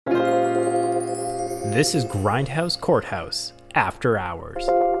This is Grindhouse Courthouse After Hours.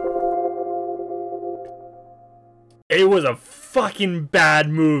 It was a fucking bad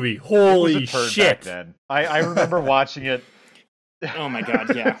movie. Holy It was a turd shit. back then. I remember watching it. Oh my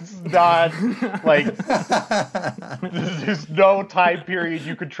god, yeah. It's not like there's no time period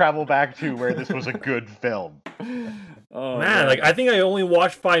you could travel back to where this was a good film. Oh Man, like I think I only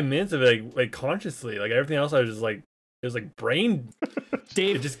watched 5 minutes of it like consciously. Like everything else I was just like it was like brain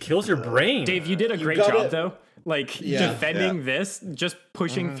Dave, it just kills your brain. Dave, you did a great got job it. though. Like defending this, just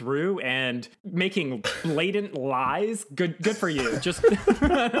pushing through and making blatant lies. Good for you. Just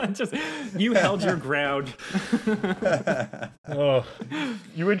you held your ground. Oh,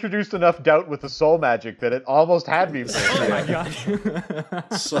 You introduced enough doubt with the soul magic that it almost had me. Oh my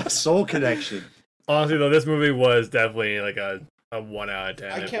god. Soul Connection. honestly though, this movie was definitely like a 1 out of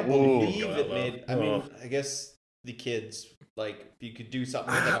 10. I can't Whoa. believe it made. I mean, I guess the kids, like, you could do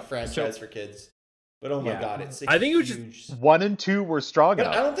something like a franchise for kids. But oh my Yeah. god, it's a I think it was huge. 1 and 2 were strong But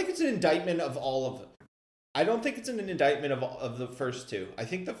I enough. don't think it's an indictment of all of them. I don't think it's an indictment of the first two. I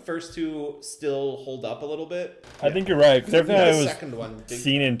think the first two still hold up a little bit. I think you're right. Because everything I the was second one,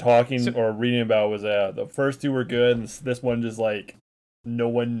 seeing and talking or reading about was the first two were good, and this one just like no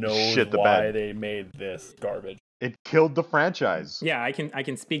one knows Shit the why bed. they made this garbage. It killed the franchise. Yeah, I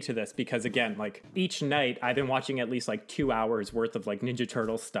can speak to this because again, like each night I've been watching at least like 2 hours worth of like Ninja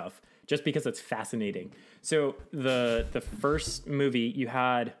Turtle stuff just because it's fascinating. So the first movie you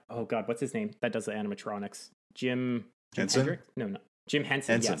had, oh god, what's his name? That does the animatronics. Jim Henson? Hendrick? No. Jim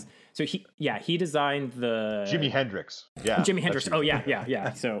Henson, Henson. yes. So he designed the Jimi Hendrix. Yeah. Jimi Hendrix. that's Oh it.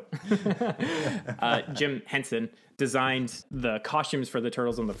 yeah. So Jim Henson designed the costumes for the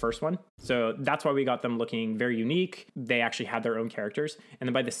turtles in the first one. So that's why we got them looking very unique. They actually had their own characters. And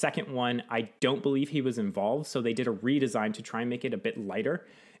then by the second one, I don't believe he was involved. So they did a redesign to try and make it a bit lighter.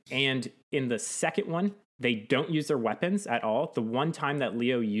 And in the second one, they don't use their weapons at all. The one time that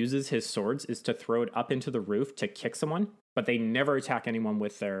Leo uses his swords is to throw it up into the roof to kick someone, but they never attack anyone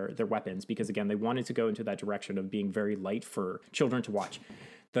with their weapons because, again, they wanted to go into that direction of being very light for children to watch.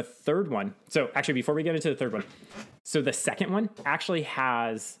 The third one, so actually before we get into the third one, so the second one actually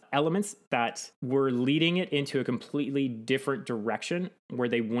has elements that were leading it into a completely different direction where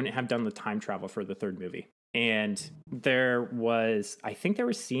they wouldn't have done the time travel for the third movie. And I think there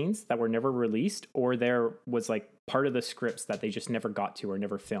were scenes that were never released, or there was like part of the scripts that they just never got to or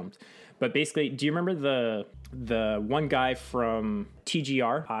never filmed. But basically, do you remember the one guy from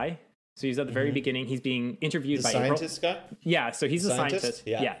TGRI? So he's at the very beginning. He's being interviewed the by scientist April. guy? Yeah, so he's a Scientist? scientist.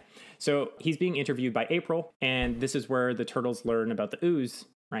 Yeah. So he's being interviewed by April, and this is where the turtles learn about the ooze,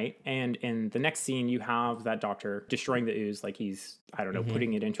 right? And in the next scene, you have that doctor destroying the ooze, like he's, I don't know,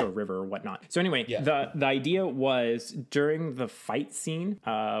 putting it into a river or whatnot. So anyway, the idea was during the fight scene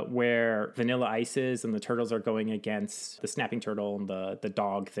where Vanilla Ice is and the turtles are going against the snapping turtle and the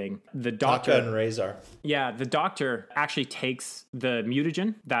dog thing. The doctor Taka and Razor. Yeah, the doctor actually takes the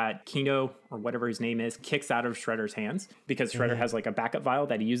mutagen that Kino, or whatever his name is, kicks out of Shredder's hands because Shredder has like a backup vial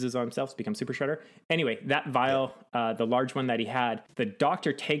that he uses on himself to become Super Shredder. Anyway, that vial, the large one that he had, the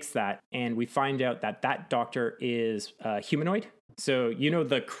doctor takes that, and we find out that that doctor is humanoid. So you know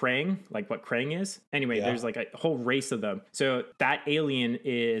the Krang, like what Krang is? Anyway, there's like a whole race of them. So that alien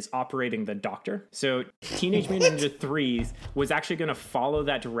is operating the doctor. So Teenage Mutant Ninja 3 was actually going to follow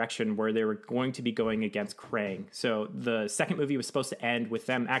that direction where they were going to be going against Krang. So the second movie was supposed to end with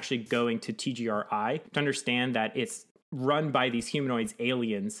them actually going to TGRI to understand that it's run by these humanoids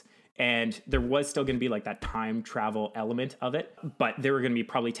aliens. And there was still going to be like that time travel element of it, but they were going to be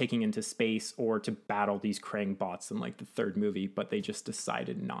probably taking into space or to battle these Krang bots in like the third movie, but they just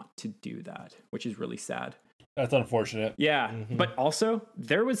decided not to do that, which is really sad. That's unfortunate. Yeah, but also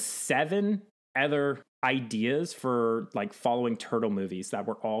there was 7 other ideas for like following turtle movies that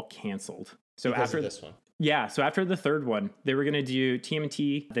were all canceled. So Because after of this one. Yeah, so after the third one, they were going to do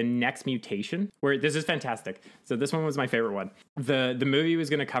TMNT, The Next Mutation, where this is fantastic. So this one was my favorite one. The movie was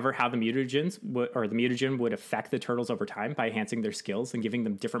going to cover how the mutagen would affect the turtles over time by enhancing their skills and giving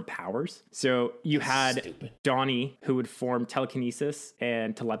them different powers. So you had stupid. Donnie, who would form telekinesis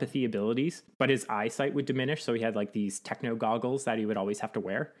and telepathy abilities, but his eyesight would diminish. So he had like these techno goggles that he would always have to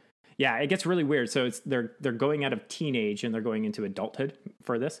wear. Yeah, it gets really weird. So they're going out of teenage and they're going into adulthood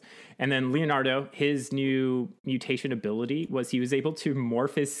for this. And then Leonardo, his new mutation ability was he was able to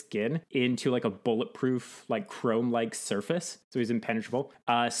morph his skin into like a bulletproof, like chrome-like surface. So he's impenetrable.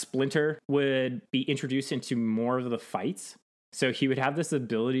 Splinter would be introduced into more of the fights. So he would have this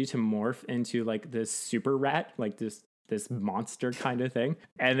ability to morph into like this super rat, like this this monster kind of thing.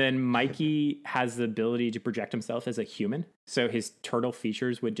 And then Mikey has the ability to project himself as a human. So his turtle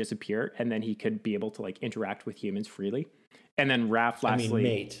features would disappear and then he could be able to like interact with humans freely. And then Raph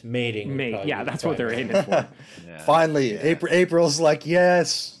lastly. Mating. Mate. Yeah, that's what they're aiming for. Finally, April's like,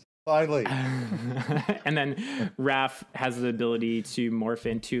 yes, finally. And then Raph has the ability to morph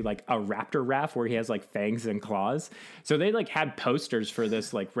into like a raptor Raph where he has like fangs and claws. So they like had posters for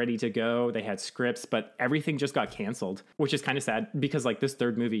this like ready to go. They had scripts, but everything just got canceled, which is kind of sad because like this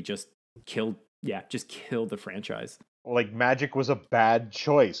third movie just killed the franchise. Like magic was a bad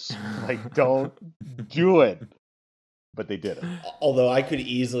choice. Like don't do it. But they did it. Although I could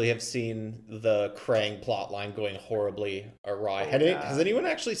easily have seen the Krang plotline going horribly awry. Has anyone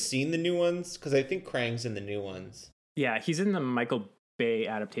actually seen the new ones? Because I think Krang's in the new ones. Yeah, he's in the Michael Bay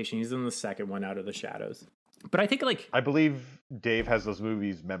adaptation. He's in the second one, Out of the Shadows. But I think like I believe Dave has those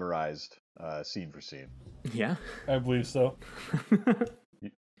movies memorized, scene for scene. Yeah, I believe so.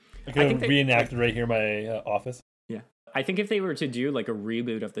 I could have reenacted right here in my office. Yeah. I think if they were to do like a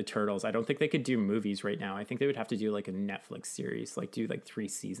reboot of the Turtles, I don't think they could do movies right now. I think they would have to do like a Netflix series, like do like 3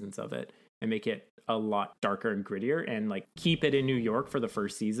 seasons of it and make it a lot darker and grittier and like keep it in New York for the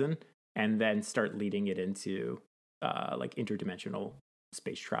first season and then start leading it into like interdimensional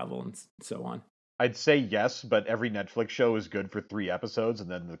space travel and so on. I'd say yes, but every Netflix show is good for 3 episodes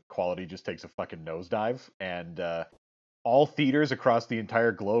and then the quality just takes a fucking nosedive. And all theaters across the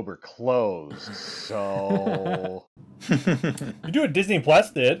entire globe are closed, so... You do what Disney Plus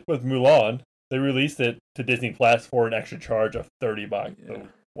did with Mulan. They released it to Disney Plus for an extra charge of $30. Yeah. So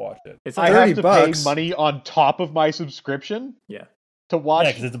watch it. It's I like, have to pay money on top of my subscription yeah, to watch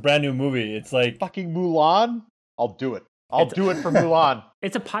Yeah, because it's a brand new movie. It's like... fucking Mulan? I'll do it. I'll do it for Mulan.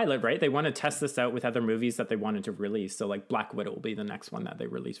 it's a pilot, right? They want to test this out with other movies that they wanted to release. So like Black Widow will be the next one that they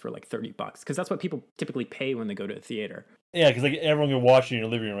release for like $30 because that's what people typically pay when they go to a theater. Yeah, because like everyone can watch it in your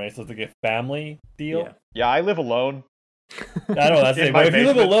living room, right? So it's like a family deal. Yeah. Yeah, I live alone. I don't know. That's In it. my But if you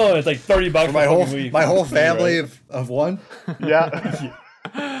live basement. alone, it's like $30 For for my whole family of one. Yeah.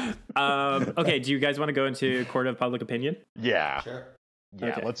 Okay, do you guys want to go into court of public opinion? Yeah. Sure.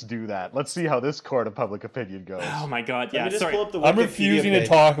 Yeah, Okay. let's do that. Let's see how this court of public opinion goes. Oh my god, Let yeah, me just sorry. pull up the I'm Wikipedia refusing to page.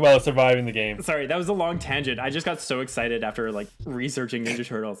 talk about surviving the game. Sorry, that was a long tangent. I just got so excited after like researching Ninja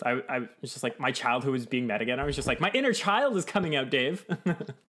Turtles. I was just like, my childhood was being met again. I was just like, my inner child is coming out, Dave.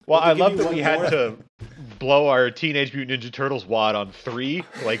 Well, I give love you that one we had more. to blow our Teenage Mutant Ninja Turtles wad on 3,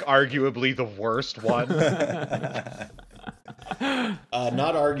 like arguably the worst one.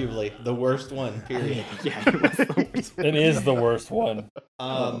 Not arguably the worst one. Period. Yeah, it was the worst. It is the worst one.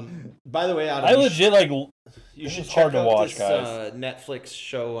 By the way, Adam, I legit like. you this should is check hard to out watch, this guys. Netflix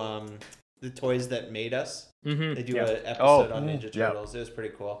show, The Toys That Made Us. Mhm, They do yeah. an episode on mhm, Ninja yeah. Turtles. It was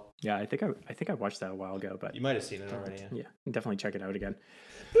pretty cool. Yeah, I think I watched that a while ago, but You might have seen it already. yeah, definitely check it out again.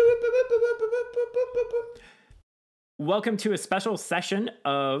 Welcome to a special session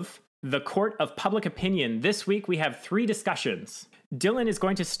of the Court of Public Opinion. This week we have 3 discussions. Dylan is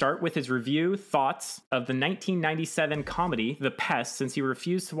going to start with his review thoughts of the 1997 comedy The Pest, since he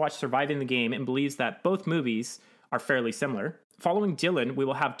refused to watch Surviving the Game and believes that both movies are fairly similar. Following Dylan, we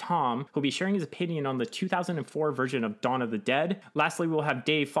will have Tom, who'll be sharing his opinion on the 2004 version of Dawn of the Dead. Lastly, we'll have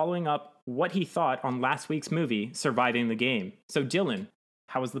Dave following up what he thought on last week's movie, Surviving the Game. So Dylan,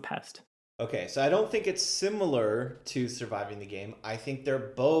 how was The Pest? Okay, so I don't think it's similar to Surviving the Game. I think they're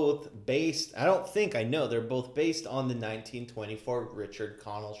both based, I know they're both based on the 1924 Richard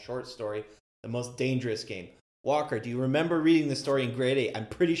Connell short story, The Most Dangerous Game. Walker, do you remember reading the story in grade 8? I'm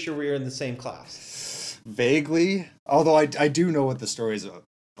pretty sure we were in the same class. Vaguely, although I do know what the story is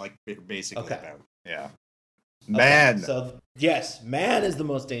like basically Okay. about. Yeah, Okay, man. so yes, man is the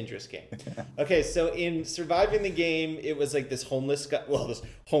most dangerous game. Okay, so in Surviving the Game, it was like this homeless guy, this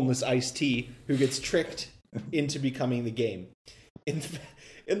homeless Ice-T who gets tricked into becoming the game. In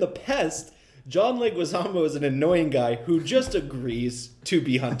The Pest, John Leguizamo is an annoying guy who just agrees to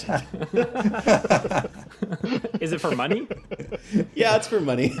be hunted. Is it for money? Yeah, it's for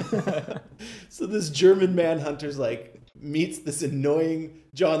money. So this German manhunter's like meets this annoying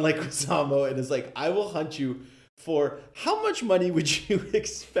John Leguizamo and is like, I will hunt you for how much money would you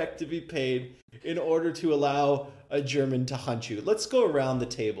expect to be paid in order to allow a German to hunt you? Let's go around the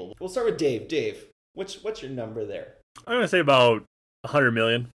table. We'll start with Dave. Dave, what's your number there? I'm gonna say about 100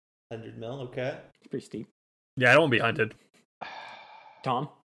 million. 100 mil, okay. It's pretty steep. Yeah, I don't want to be hunted. Tom?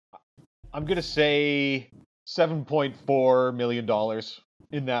 I'm going to say $7.4 million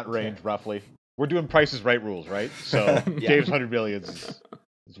in that range, roughly. We're doing Price is Right rules, right? So Yeah. Dave's 100 million is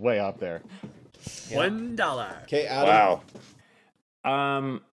way up there. Yeah. $1. Okay, Adam.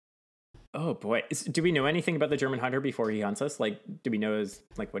 Wow. Oh boy. Do we know anything about the German hunter before he hunts us? Like, do we know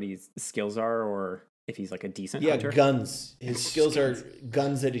what his skills are, or if he's like a decent hunter? Guns. His skills are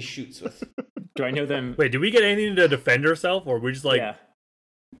guns that he shoots with. Do I know them? Wait, do we get anything to defend ourselves, or we just Yeah.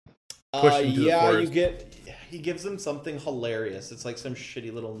 push into the forest? He gives them something hilarious. It's like some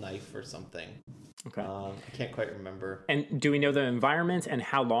shitty little knife or something. Okay. I can't quite remember. And do we know the environment and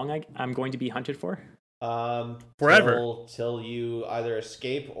how long I'm going to be hunted for? Forever. Till you either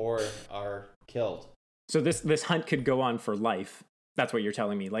escape or are killed. So this hunt could go on for life. That's what you're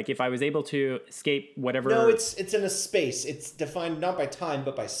telling me. Like, if I was able to escape whatever. No, it's in a space. It's defined not by time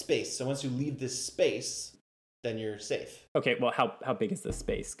but by space. So once you leave this space, then you're safe. Okay. Well, how big is this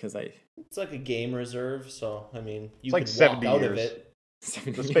space? Because It's like a game reserve. So I mean, you like could 70 walk out years. of it.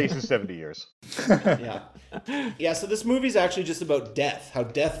 The space is 70 years. Yeah. So this movie's actually just about death. How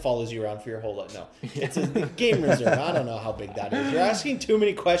death follows you around for your whole life. No, it's a game reserve. I don't know how big that is. You're asking too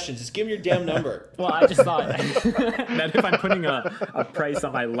many questions. Just give me your damn number. Well, I just thought that if I'm putting a price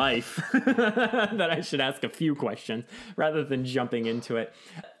on my life, that I should ask a few questions rather than jumping into it.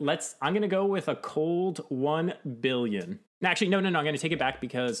 I'm going to go with a cold 1 billion. Actually, no. I'm going to take it back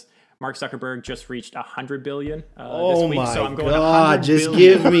because Mark Zuckerberg just reached 100 billion this week. So I'm going 100 just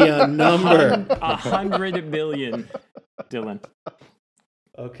billion. give me a number. 100 billion, Dylan.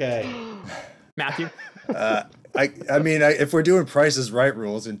 Okay. Matthew? I mean, if we're doing Price is Right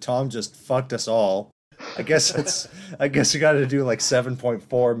rules and Tom just fucked us all, I guess we got to do like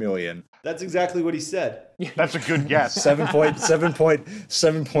 7.4 million. That's exactly what he said. That's a good guess.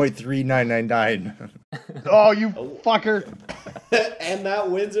 7.3999. Oh, you fucker. And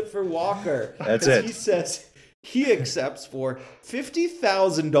that wins it for Walker. That's 'Cause it. He says he accepts for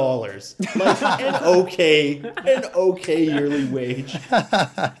 $50,000, like an okay yearly wage.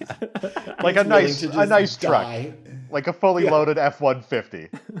 Like a He's willing to nice just truck. die. Like a fully loaded F-150.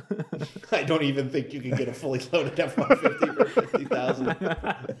 I don't even think you can get a fully loaded F-150 for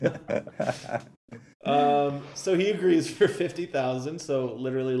 $50,000. So he agrees for $50,000. So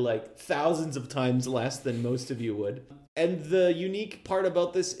literally like thousands of times less than most of you would. And the unique part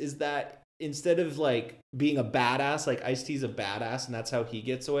about this is that instead of like being a badass, like Ice-T's a badass, and that's how he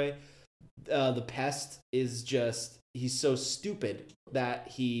gets away. The Pest is just, he's so stupid that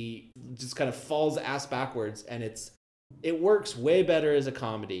he just kind of falls ass backwards, and it works way better as a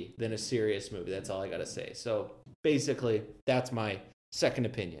comedy than a serious movie. That's all I gotta say. So basically, that's my second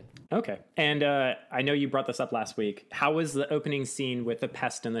opinion. Okay. And I know you brought this up last week. How was the opening scene with the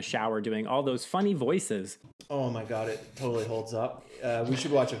Pest in the shower doing all those funny voices? Oh my god, it totally holds up. We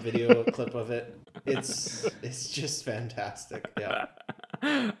should watch a video clip of it. It's just fantastic. Yeah.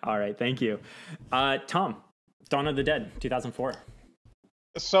 All right. Thank you. Tom, Dawn of the Dead, 2004.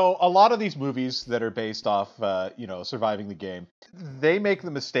 So a lot of these movies that are based off, surviving the game, they make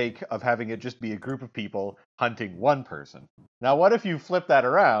the mistake of having it just be a group of people hunting one person. Now, what if you flip that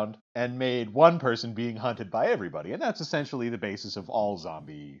around and made one person being hunted by everybody? And that's essentially the basis of all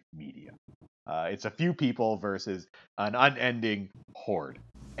zombie media. It's a few people versus an unending horde.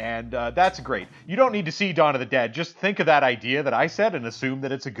 And that's great. You don't need to see Dawn of the Dead. Just think of that idea that I said and assume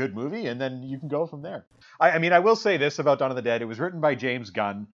that it's a good movie, and then you can go from there. I mean, I will say this about Dawn of the Dead. It was written by James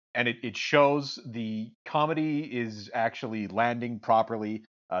Gunn, and it shows the comedy is actually landing properly.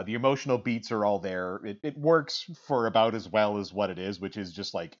 The emotional beats are all there. It works for about as well as what it is, which is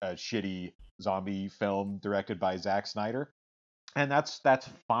just like a shitty zombie film directed by Zack Snyder. And that's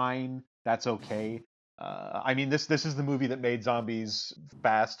fine. That's okay. I mean, this is the movie that made zombies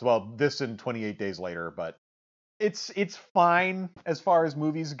fast. Well, this and 28 Days Later, but it's fine as far as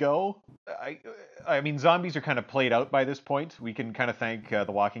movies go. I mean, zombies are kind of played out by this point. We can kind of thank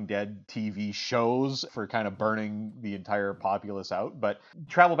The Walking Dead TV shows for kind of burning the entire populace out. But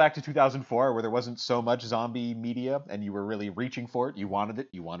travel back to 2004, where there wasn't so much zombie media, and you were really reaching for it. You wanted it.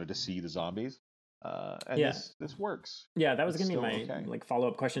 You wanted to see the zombies. And Yeah. this works. Yeah, that was It's going to be still my okay.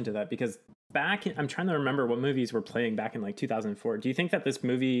 follow-up question to that, because I'm trying to remember what movies were playing back in 2004. Do you think that this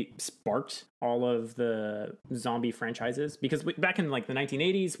movie sparked all of the zombie franchises? Because back in the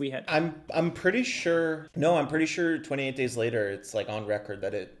 1980s, we had I'm pretty sure. No, I'm pretty sure 28 Days Later, it's like on record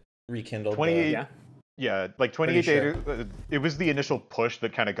that it rekindled. 28 yeah. Yeah, like 28 Pretty Days, it was the initial push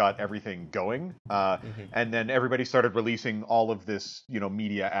that kind of got everything going. And then everybody started releasing all of this,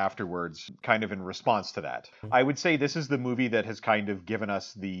 media afterwards, kind of in response to that. I would say this is the movie that has kind of given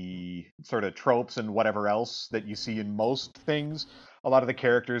us the sort of tropes and whatever else that you see in most things. A lot of the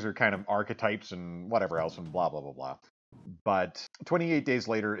characters are kind of archetypes and whatever else and blah, blah, blah, blah. But 28 Days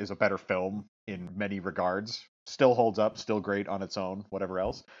Later is a better film in many regards. still holds up, still great on its own, whatever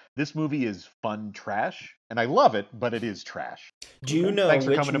else. This movie is fun trash, and I love it, but it is trash. Do you know Thanks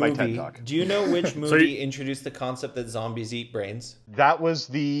for which coming to my TED movie? Talk. Do you know which movie introduced the concept that zombies eat brains? That was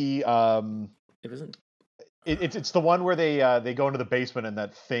the It wasn't. it's the one where they go into the basement and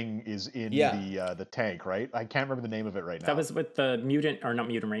that thing is in Yeah. the tank, right? I can't remember the name of it right now. That was with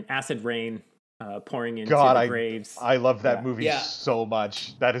the acid rain pouring into God, the graves. I love that Yeah. movie Yeah. so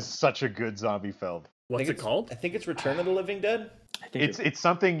much. That is such a good zombie film. What's it called? I think it's Return of the Living Dead. I think It's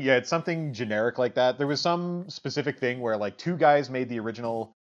something generic like that. There was some specific thing where like two guys made the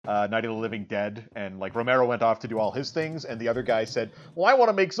original Night of the Living Dead, and like Romero went off to do all his things, and the other guy said, "Well, I want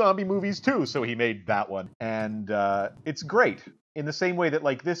to make zombie movies too," so he made that one, and it's great in the same way that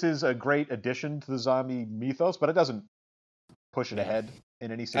like this is a great addition to the zombie mythos, but it doesn't push it ahead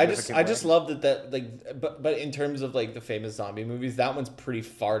in any significant I way. just love that like but in terms of like the famous zombie movies, that one's pretty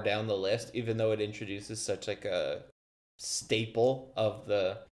far down the list, even though it introduces such like a staple of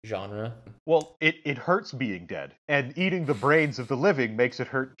the genre. Well, it hurts being dead, and eating the brains of the living makes it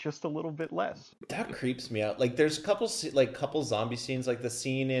hurt just a little bit less. That creeps me out. Like there's a couple zombie scenes, like the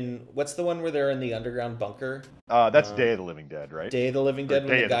scene in what's the one where they're in the underground bunker? That's Day of the Living Dead, right? Day of the Living Or Dead,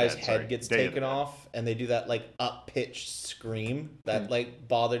 when Day the of the guy's Dead, sorry. head gets Day of the taken Dead. off and they do that like up-pitched scream that like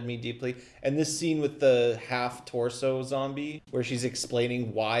bothered me deeply. And this scene with the half torso zombie where she's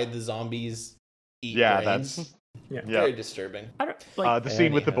explaining why the zombies eat brains. That's Yeah. Very disturbing. I don't like. the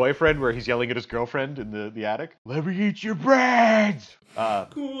scene with the Anyhow. boyfriend where he's yelling at his girlfriend in the attic. Let me eat your brains.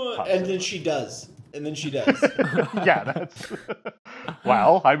 And then she does. Yeah, that's.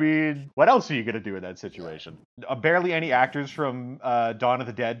 Well, I mean, what else are you gonna do in that situation? Barely any actors from Dawn of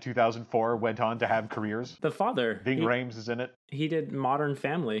the Dead 2004 went on to have careers. The father, Ving Rhames is in it. he did Modern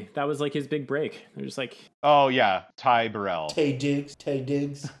Family. That was like his big break. They're just like, Oh yeah, Ty Burrell. Tay Diggs.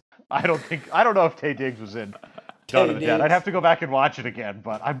 I don't know if Tay Diggs was in Dawn of the Dead. Diggs. I'd have to go back and watch it again,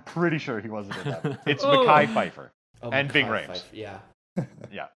 but I'm pretty sure he wasn't in that. It's Mekhi Phifer. And Ving Mackay Rhames. Pfeiffer, Yeah.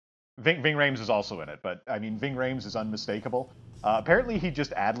 Yeah. Ving Rhames is also in it, but I mean, Ving Rhames is unmistakable. Apparently, he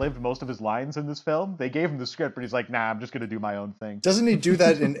just ad-libbed most of his lines in this film. They gave him the script, but he's like, nah, I'm just going to do my own thing. Doesn't he do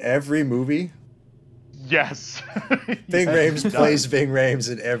that in every movie? Yes. Ving Yes, Rhames he does. plays Ving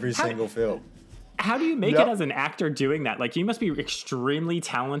Rhames in every single film. how do you make Yep. it as an actor doing that? Like, you must be extremely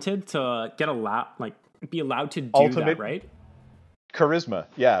talented to be allowed to do Ultimate- that, right? Charisma,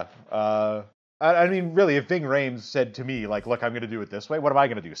 yeah. I mean, really, if Ving Rhames said to me, like, look, I'm going to do it this way, what am I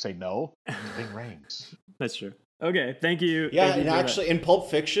going to do? Say no? It's Ving Rhames. That's true. Okay, thank you. Yeah, Thank you and for that. actually, in Pulp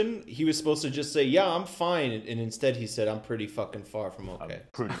Fiction, he was supposed to just say, "Yeah, I'm fine," and instead he said, "I'm pretty fucking far from okay."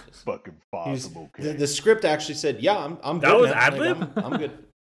 Pretty fucking far He was- from okay. the script actually said, "Yeah, I'm good." That was man. ad-lib? I'm good.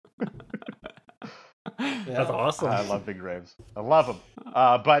 That's awesome. I love Ving Rhames. I love him.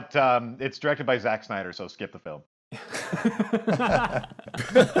 But it's directed by Zack Snyder, so skip the film.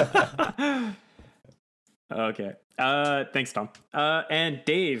 Okay. Thanks, Tom. And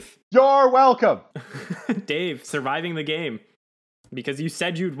Dave. You're welcome. Dave, surviving the game. Because you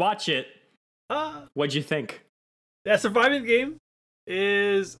said you'd watch it. What'd you think? That surviving game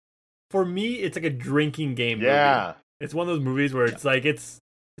is, for me, it's like a drinking game. movie. Yeah. It's one of those movies where it's like it's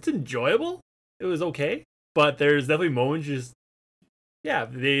enjoyable. It was okay, but there's definitely moments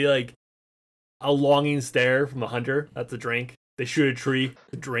they like a longing stare from the hunter. That's a drink. They shoot a tree.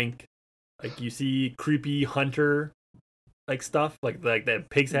 A drink. Like you see creepy hunter like stuff like that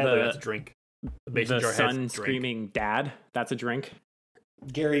pig's head. Like, that's a drink. The mason The jar son head's a drink. screaming, "Dad!" That's a drink.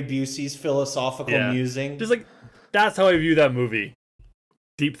 Gary Busey's philosophical Yeah. musing. Just like that's how I view that movie.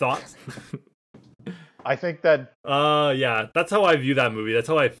 Deep thoughts. I think that Yeah, that's how I view that movie. That's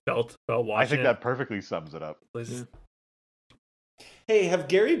how I felt about watching I think it. that perfectly sums it up. It's- Hey, have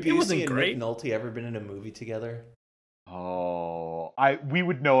Gary wasn't Busey and great. Nick Nolte ever been in a movie together? Oh, we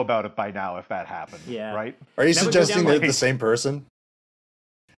would know about it by now if that happened. Yeah. Right? Are you That would go suggesting down they're like- the same person?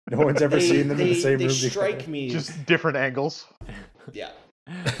 No one's ever seen them in the same they room strike together? me. Just different angles. Yeah.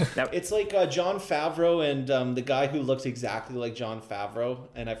 That- It's like John Favreau and the guy who looks exactly like John Favreau,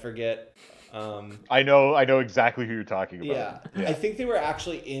 and I forget. I know exactly who you're talking about. Yeah. I think they were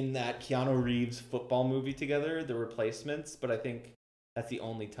actually in that Keanu Reeves football movie together, The Replacements, but I think that's the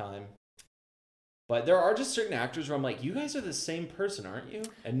only time. But there are just certain actors where I'm like, you guys are the same person, aren't you?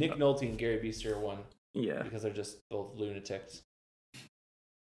 And Nick Nolte and Gary Busey are one yeah. because they're just both lunatics.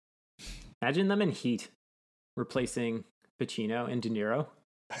 Imagine them in Heat, replacing Pacino and De Niro.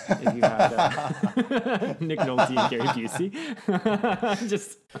 If you had Nick Nolte and Gary Busey,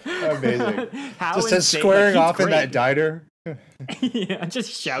 just Amazing. How Just insane. squaring Like, off he's in that great. diner. Yeah,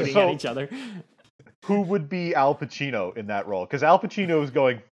 just shouting So- at each other. Who would be Al Pacino in that role? Because Al Pacino is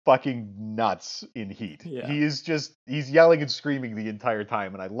going fucking nuts in Heat. Yeah. He's yelling and screaming the entire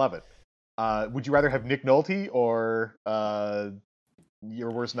time, and I love it. Would you rather have Nick Nolte or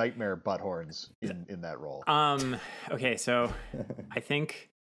your worst nightmare Butthorns in that role? Okay, so I think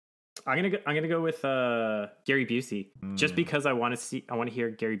I'm gonna go with Gary Busey, just because I want to hear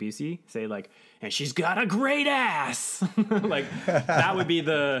Gary Busey say like, and she's got a great ass. Like that would be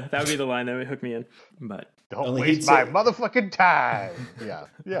the line that would hook me in. But Don't Only waste he'd my say- motherfucking time.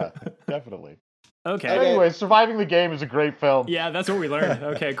 Yeah, definitely. okay. Anyway, Surviving the Game is a great film, Yeah, that's what we learned.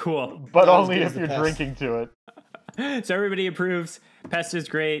 Okay, cool. but Not as only good if as The you're Pest. drinking to it. So everybody approves. Pest is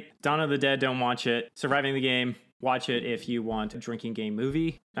great. Dawn of the Dead, don't watch it. Surviving the Game, watch it if you want a drinking game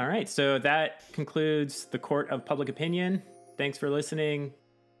movie. All right, so that concludes the Court of Public Opinion. Thanks for listening.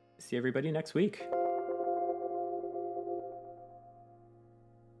 See everybody next week.